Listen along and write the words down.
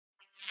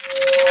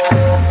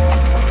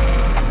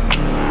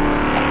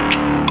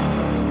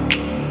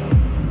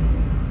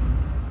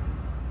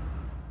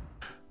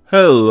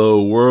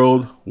Hello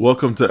world,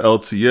 welcome to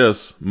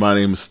LTS, my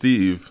name is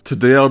Steve.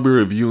 Today I'll be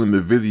reviewing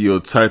the video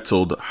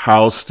titled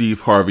How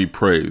Steve Harvey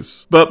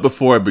Prays. But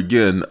before I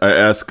begin, I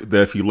ask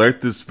that if you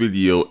like this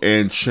video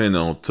and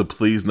channel to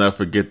please not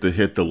forget to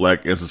hit the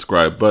like and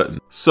subscribe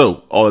button.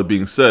 So, all that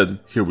being said,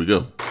 here we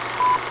go.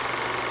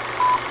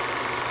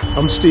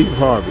 I'm Steve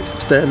Harvey,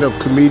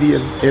 stand-up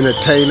comedian,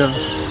 entertainer,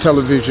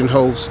 television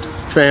host,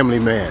 family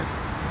man.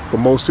 But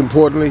most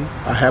importantly,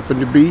 I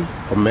happen to be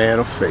a man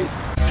of faith.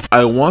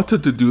 I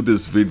wanted to do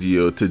this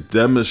video to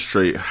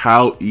demonstrate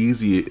how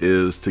easy it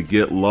is to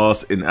get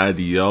lost in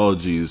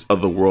ideologies of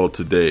the world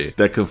today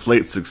that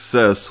conflate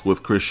success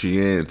with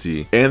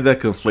Christianity and that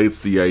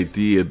conflates the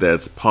idea that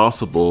it's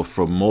possible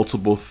for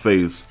multiple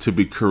faiths to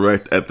be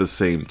correct at the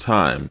same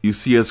time. You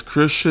see, as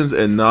Christians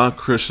and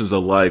non-Christians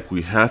alike,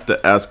 we have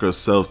to ask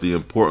ourselves the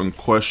important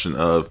question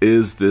of,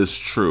 is this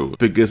true?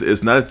 Because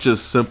it's not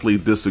just simply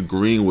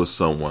disagreeing with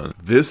someone.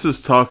 This is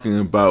talking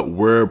about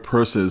where a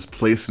person is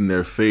placing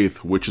their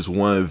faith, which is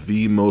one of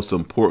the most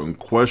important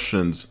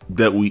questions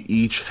that we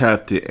each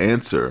have to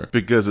answer,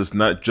 because it's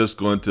not just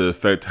going to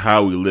affect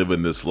how we live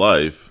in this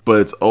life, but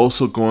it's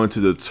also going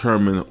to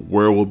determine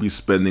where we'll be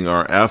spending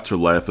our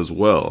afterlife as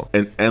well.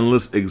 An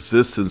endless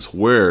existence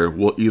where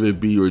we'll either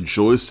be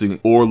rejoicing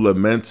or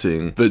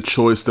lamenting the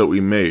choice that we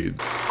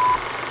made.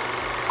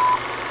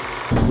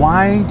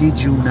 Why did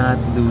you not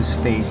lose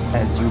faith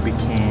as you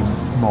became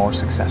more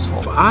successful?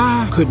 If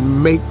I could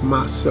make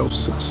myself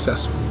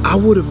successful, I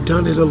would have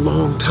done it a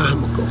long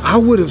time ago. I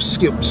would have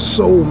skipped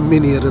so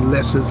many of the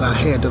lessons I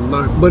had to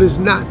learn. But it's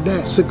not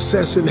that.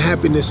 Success and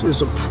happiness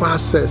is a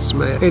process,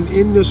 man. And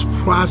in this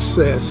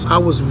process, I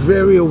was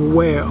very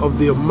aware of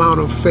the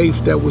amount of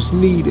faith that was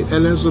needed.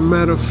 And as a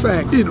matter of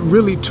fact, it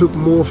really took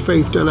more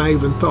faith than I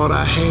even thought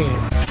I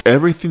had.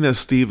 Everything that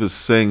Steve is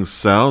saying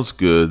sounds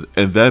good,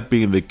 and that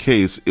being the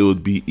case, it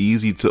would be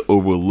easy to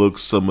overlook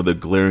some of the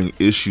glaring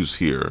issues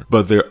here.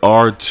 But there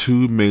are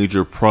two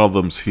major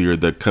problems here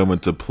that come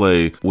into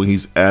play when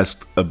he's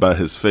asked about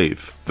his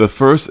faith. The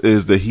first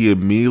is that he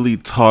immediately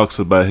talks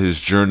about his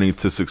journey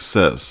to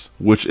success,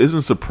 which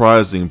isn't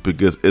surprising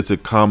because it's a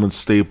common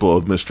staple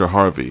of Mr.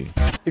 Harvey.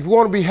 If you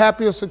want to be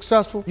happy or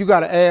successful, you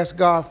got to ask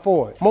God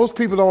for it. Most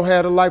people don't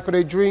have the life of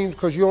their dreams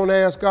because you don't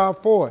ask God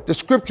for it. The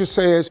scripture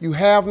says you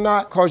have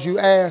not because you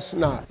ask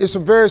not. It's a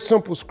very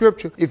simple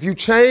scripture. If you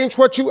change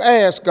what you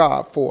ask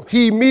God for,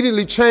 he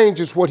immediately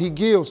changes what he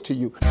gives to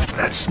you.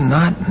 That's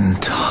not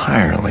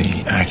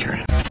entirely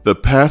accurate. The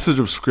passage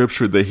of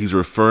scripture that he's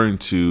referring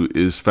to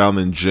is found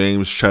in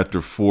James chapter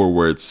 4,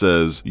 where it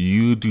says,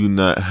 "You do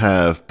not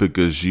have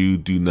because you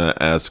do not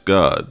ask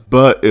God."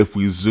 But if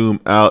we zoom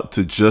out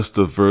to just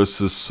the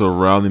verses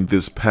surrounding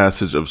this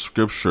passage of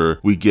scripture,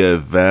 we get a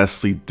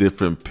vastly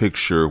different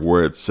picture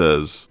where it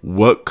says,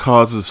 "What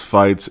causes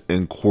fights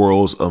and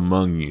quarrels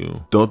among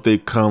you? Don't they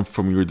come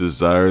from your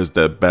desires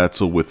that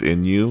battle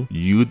within you?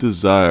 You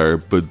desire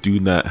but do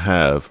not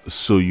have,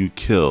 so you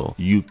kill.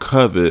 You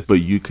covet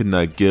but you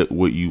cannot get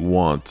what you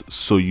want,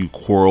 so you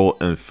quarrel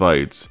and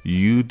fight.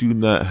 You do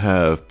not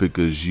have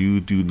because you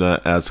do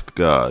not ask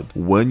God.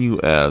 When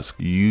you ask,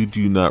 you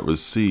do not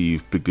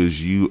receive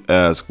because you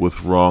ask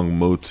with wrong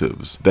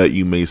motives, that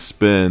you may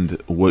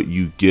spend what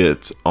you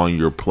get on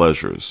your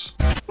pleasures."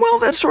 Well,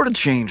 that sort of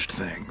changed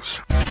things.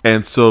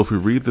 And so if we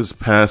read this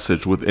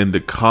passage within the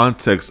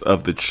context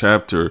of the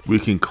chapter, we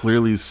can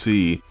clearly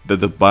see that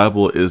the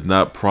Bible is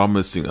not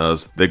promising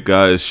us that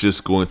God is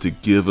just going to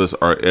give us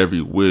our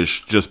every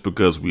wish just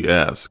because we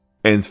ask.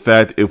 In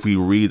fact, if we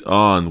read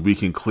on, we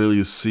can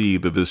clearly see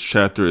that this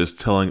chapter is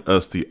telling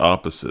us the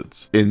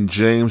opposites. In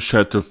James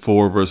chapter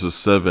 4 verses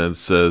 7 it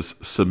says,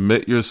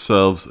 "Submit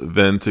yourselves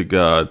then to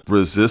God,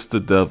 resist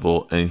the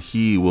devil, and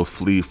he will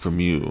flee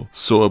from you."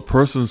 So a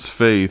person's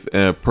faith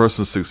and a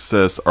person's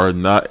success are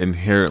not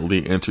inherently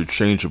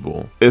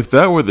interchangeable. If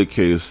that were the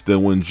case,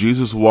 then when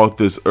Jesus walked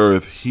this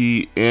earth,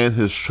 he and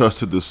his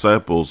trusted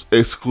disciples,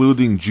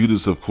 excluding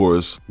Judas of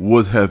course,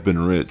 would have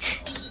been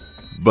rich.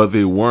 But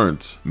they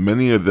weren't.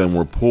 Many of them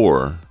were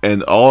poor,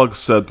 and all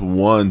except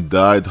one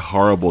died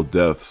horrible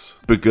deaths,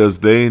 because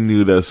they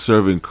knew that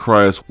serving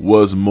Christ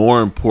was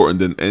more important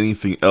than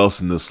anything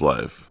else in this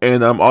life.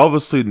 And I'm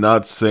obviously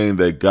not saying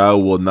that God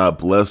will not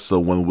bless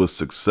someone with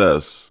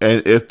success,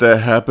 and if that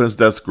happens,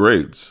 that's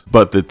great.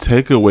 But the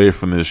takeaway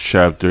from this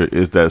chapter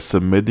is that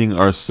submitting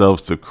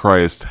ourselves to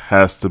Christ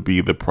has to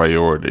be the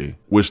priority,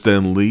 which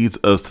then leads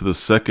us to the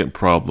second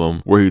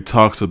problem where he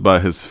talks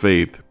about his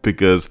faith,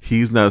 because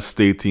he's not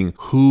stating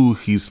who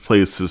he's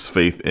placed his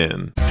faith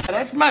in.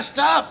 That's messed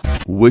up.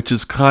 Which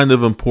is kind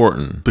of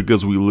important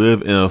because we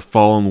live in a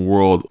fallen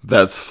world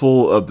that's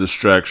full of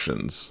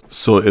distractions.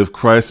 So if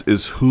Christ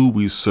is who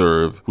we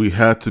serve, we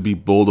have to be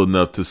bold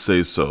enough to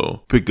say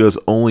so, because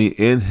only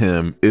in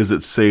him is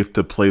it safe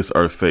to place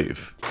our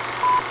faith.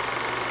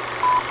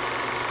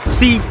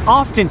 See,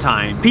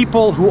 oftentimes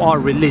people who are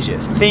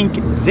religious think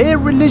their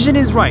religion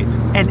is right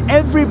and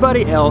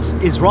everybody else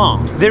is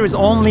wrong. There is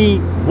only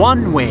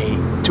one way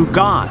to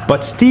God.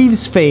 But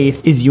Steve's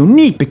faith is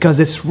unique because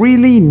it's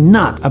really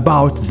not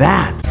about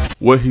that.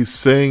 What he's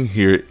saying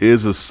here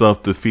is a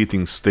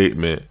self-defeating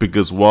statement,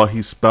 because while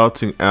he's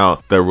spouting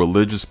out that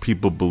religious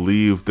people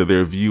believe that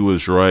their view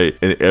is right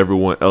and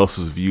everyone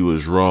else's view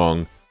is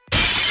wrong,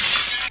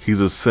 he's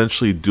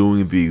essentially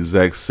doing the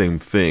exact same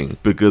thing,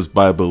 because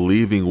by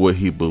believing what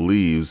he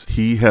believes,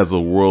 he has a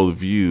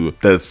worldview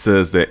that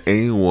says that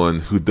anyone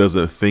who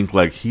doesn't think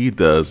like he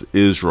does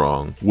is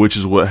wrong, which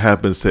is what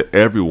happens to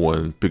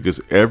everyone,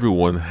 because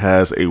everyone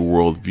has a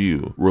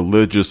worldview,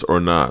 religious or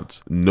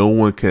not. No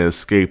one can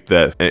escape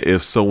that, and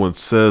if someone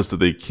says that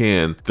they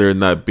can, they're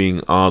not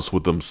being honest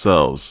with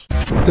themselves.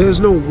 There's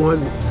no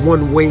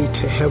one way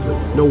to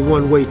heaven, no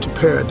one way to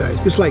paradise.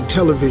 It's like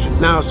television.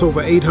 Now it's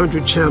over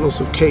 800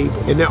 channels of cable,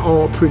 and they're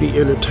all pretty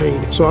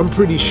entertaining. So I'm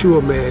pretty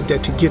sure, man,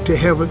 that to get to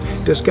heaven,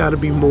 there's got to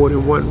be more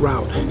than one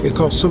route.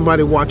 Because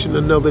somebody watching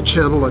another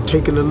channel or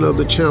taking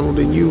another channel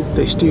than you,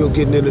 they still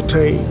getting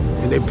entertained,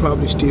 and they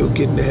probably still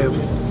getting to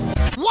heaven.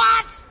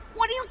 What?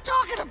 What are you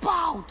talking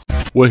about?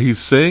 What he's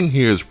saying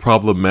here is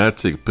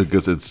problematic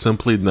because it's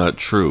simply not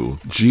true.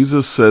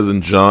 Jesus says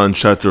in John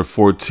chapter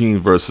 14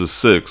 verses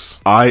 6,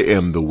 "I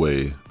am the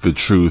way, the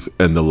truth,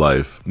 and the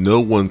life. No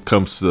one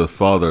comes to the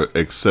Father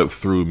except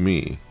through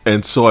me."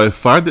 And so I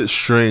find it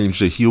strange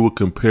that he would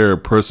compare a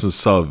person's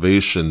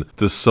salvation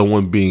to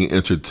someone being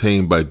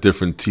entertained by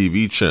different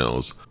TV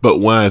channels. But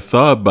when I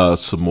thought about it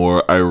some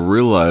more, I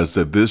realized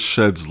that this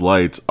sheds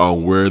light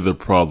on where the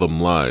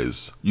problem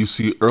lies. You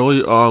see,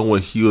 early on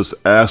when he was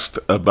asked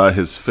about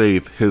his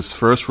faith, his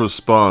first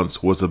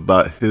response was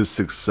about his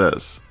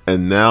success.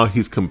 And now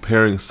he's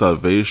comparing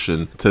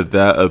salvation to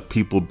that of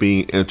people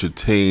being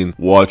entertained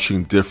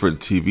watching different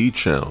TV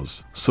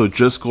channels. So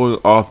just going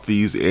off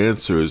these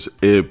answers,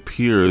 it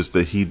appears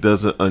that he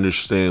doesn't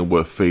understand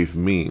what faith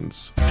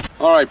means.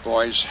 All right,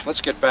 boys,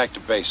 let's get back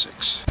to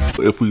basics.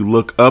 If we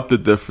look up the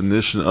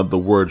definition of the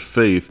word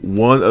faith,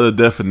 one of the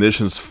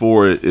definitions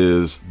for it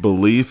is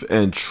belief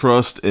and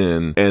trust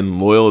in and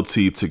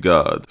loyalty to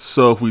God.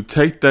 So if we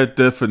take that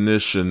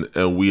definition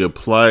and we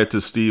apply it to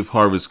Steve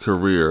Harvey's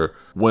career,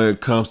 when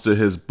it comes to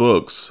his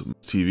books,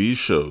 TV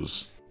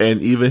shows,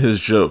 and even his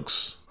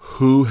jokes,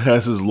 who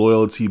has his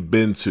loyalty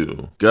been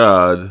to?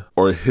 God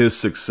or his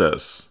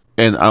success?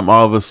 And I'm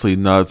obviously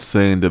not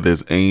saying that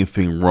there's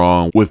anything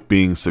wrong with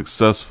being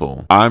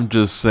successful. I'm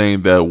just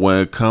saying that when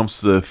it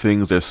comes to the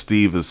things that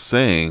Steve is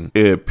saying,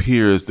 it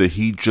appears that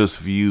he just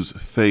views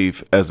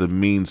faith as a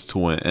means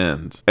to an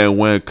end. And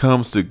when it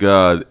comes to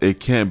God,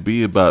 it can't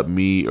be about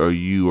me or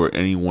you or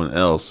anyone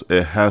else.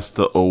 It has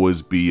to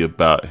always be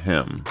about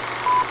him.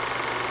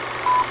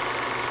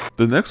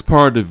 The next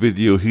part of the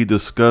video, he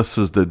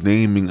discusses the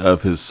naming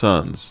of his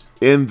sons,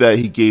 in that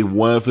he gave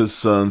one of his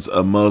sons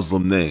a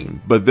Muslim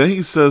name. But then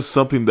he says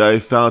something that I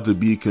found to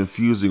be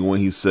confusing when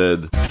he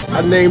said,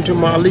 I named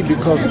him Ali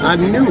because I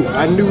knew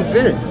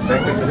then.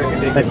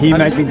 That he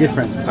might be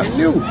different. I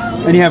knew.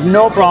 And you have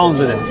no problems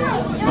with it.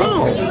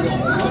 No.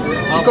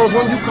 Because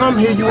when you come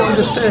here, you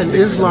understand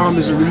Islam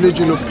is a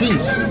religion of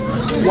peace.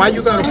 Why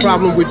you got a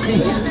problem with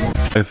peace?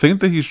 I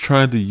think that he's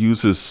trying to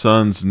use his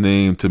son's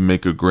name to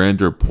make a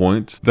grander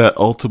point that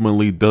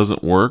ultimately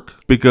doesn't work,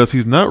 because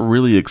he's not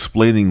really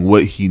explaining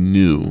what he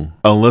knew,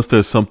 unless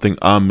there's something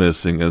I'm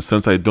missing, and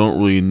since I don't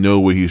really know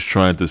what he's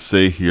trying to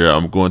say here,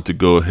 I'm going to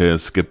go ahead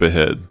and skip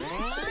ahead.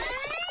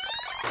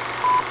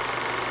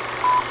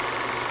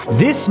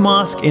 This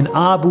mosque in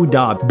Abu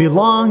Dhabi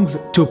belongs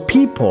to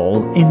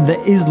people in the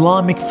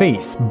Islamic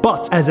faith,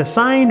 but as a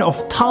sign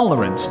of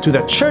tolerance to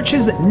the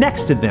churches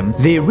next to them,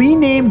 they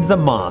renamed the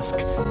mosque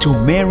to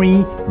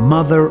Mary,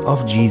 Mother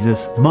of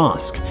Jesus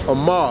Mosque. A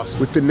mosque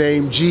with the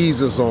name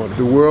Jesus on it.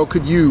 The world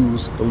could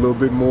use a little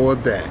bit more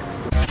of that.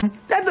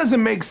 That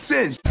doesn't make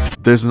sense.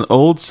 There's an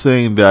old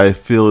saying that I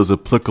feel is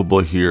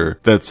applicable here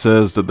that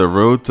says that the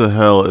road to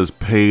hell is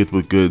paved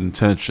with good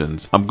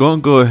intentions. I'm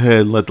going to go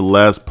ahead and let the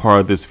last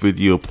part of this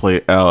video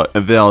play out,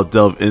 and then I'll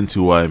delve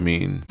into what I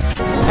mean.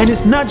 And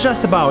it's not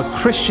just about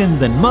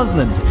Christians and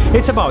Muslims,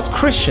 it's about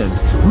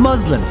Christians,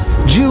 Muslims,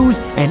 Jews,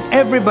 and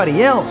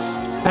everybody else.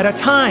 At a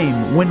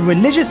time when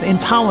religious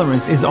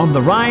intolerance is on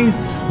the rise,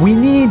 we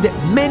need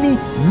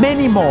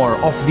many more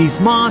of these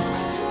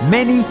mosques,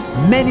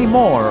 many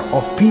more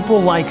of people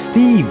like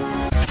Steve.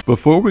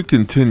 Before we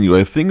continue,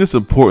 I think it's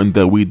important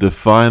that we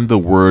define the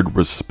word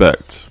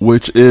respect,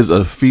 which is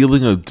a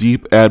feeling of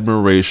deep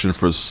admiration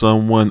for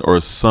someone or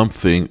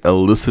something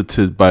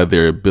elicited by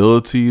their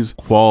abilities,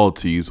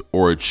 qualities,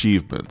 or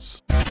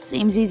achievements.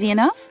 Seems easy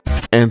enough.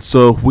 And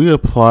so if we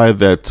apply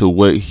that to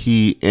what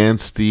he and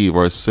Steve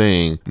are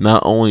saying,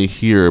 not only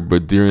here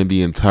but during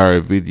the entire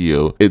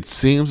video, it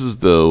seems as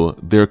though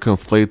they're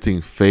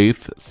conflating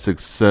faith,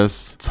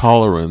 success,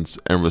 tolerance,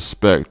 and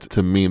respect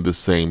to mean the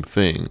same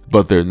thing,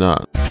 but they're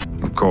not.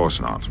 Of course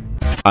not.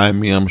 I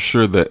mean, I'm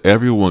sure that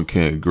everyone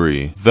can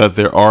agree that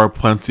there are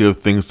plenty of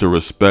things to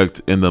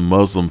respect in the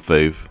Muslim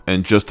faith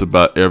and just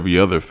about every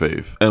other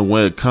faith. And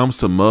when it comes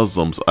to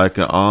Muslims, I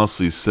can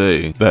honestly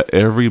say that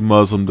every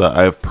Muslim that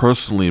I've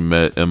personally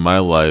met in my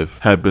life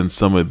have been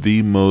some of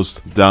the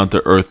most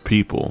down-to-earth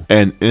people,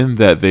 and in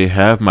that they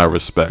have my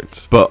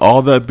respect. But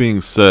all that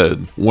being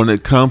said, when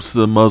it comes to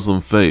the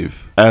Muslim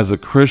faith, as a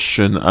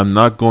Christian, I'm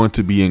not going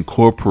to be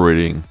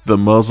incorporating the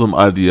Muslim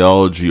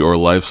ideology or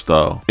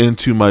lifestyle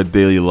into my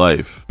daily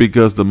life,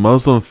 because the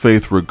Muslim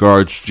faith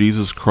regards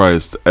Jesus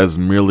Christ as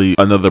merely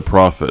another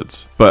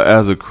prophet. But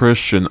as a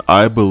Christian,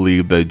 I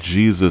believe that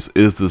Jesus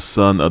is the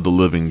Son of the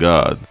living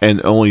God,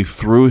 and only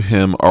through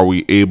him are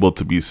we able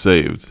to be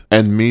saved.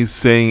 And me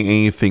saying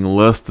anything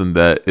less than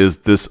that is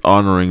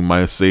dishonoring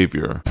my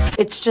Savior.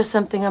 It's just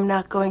something I'm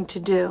not going to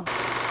do.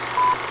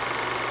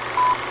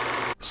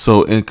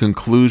 So in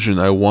conclusion,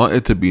 I want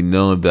it to be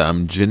known that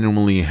I'm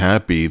genuinely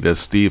happy that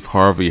Steve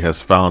Harvey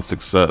has found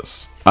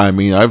success. I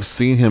mean, I've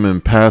seen him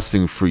in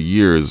passing for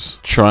years,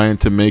 trying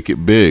to make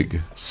it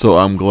big, so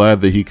I'm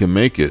glad that he can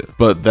make it.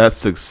 But that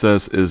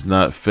success is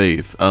not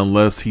faith,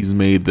 unless he's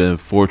made the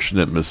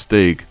unfortunate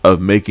mistake of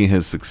making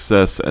his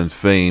success and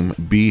fame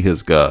be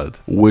his God,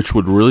 which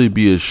would really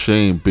be a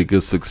shame,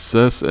 because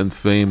success and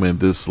fame in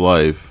this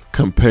life,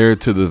 compared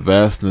to the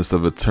vastness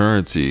of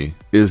eternity,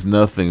 is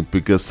nothing,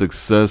 because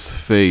success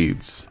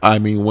fades. I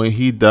mean, when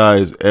he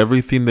dies,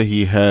 everything that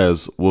he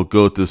has will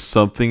go to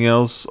something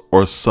else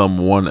or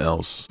someone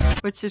else.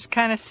 Which is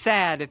kind of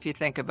sad if you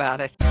think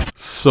about it.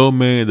 So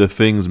many of the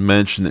things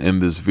mentioned in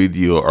this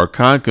video are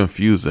kind of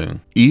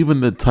confusing.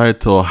 Even the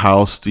title,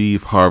 How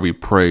Steve Harvey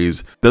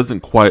Prays, doesn't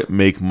quite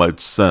make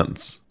much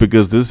sense,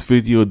 because this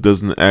video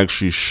doesn't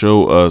actually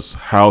show us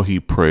how he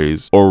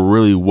prays or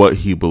really what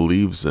he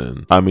believes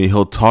in. I mean,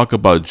 he'll talk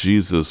about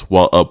Jesus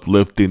while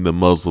uplifting the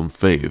Muslim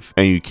faith,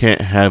 and you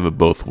can't have it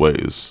both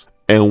ways.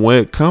 And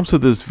when it comes to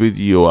this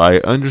video, I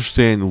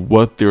understand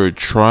what they're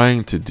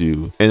trying to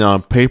do, and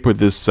on paper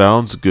this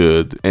sounds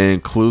good and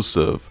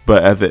inclusive,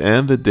 but at the end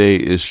of the day,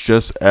 it's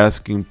just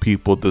asking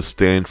people to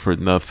stand for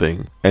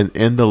nothing. And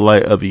in the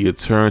light of the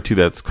eternity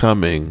that's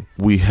coming,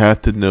 we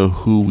have to know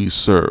who we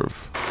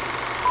serve.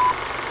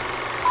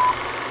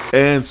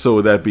 And so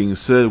with that being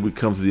said, we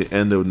come to the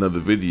end of another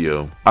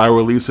video. I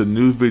release a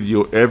new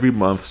video every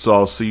month, so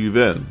I'll see you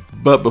then.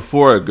 But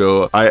before I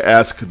go, I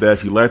ask that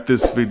if you like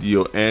this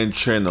video and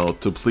channel,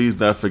 to please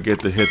not forget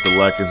to hit the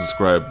like and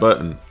subscribe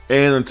button.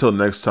 And until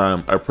next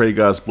time, I pray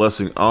God's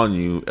blessing on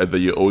you and that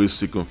you always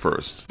seek Him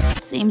first.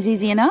 Seems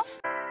easy enough.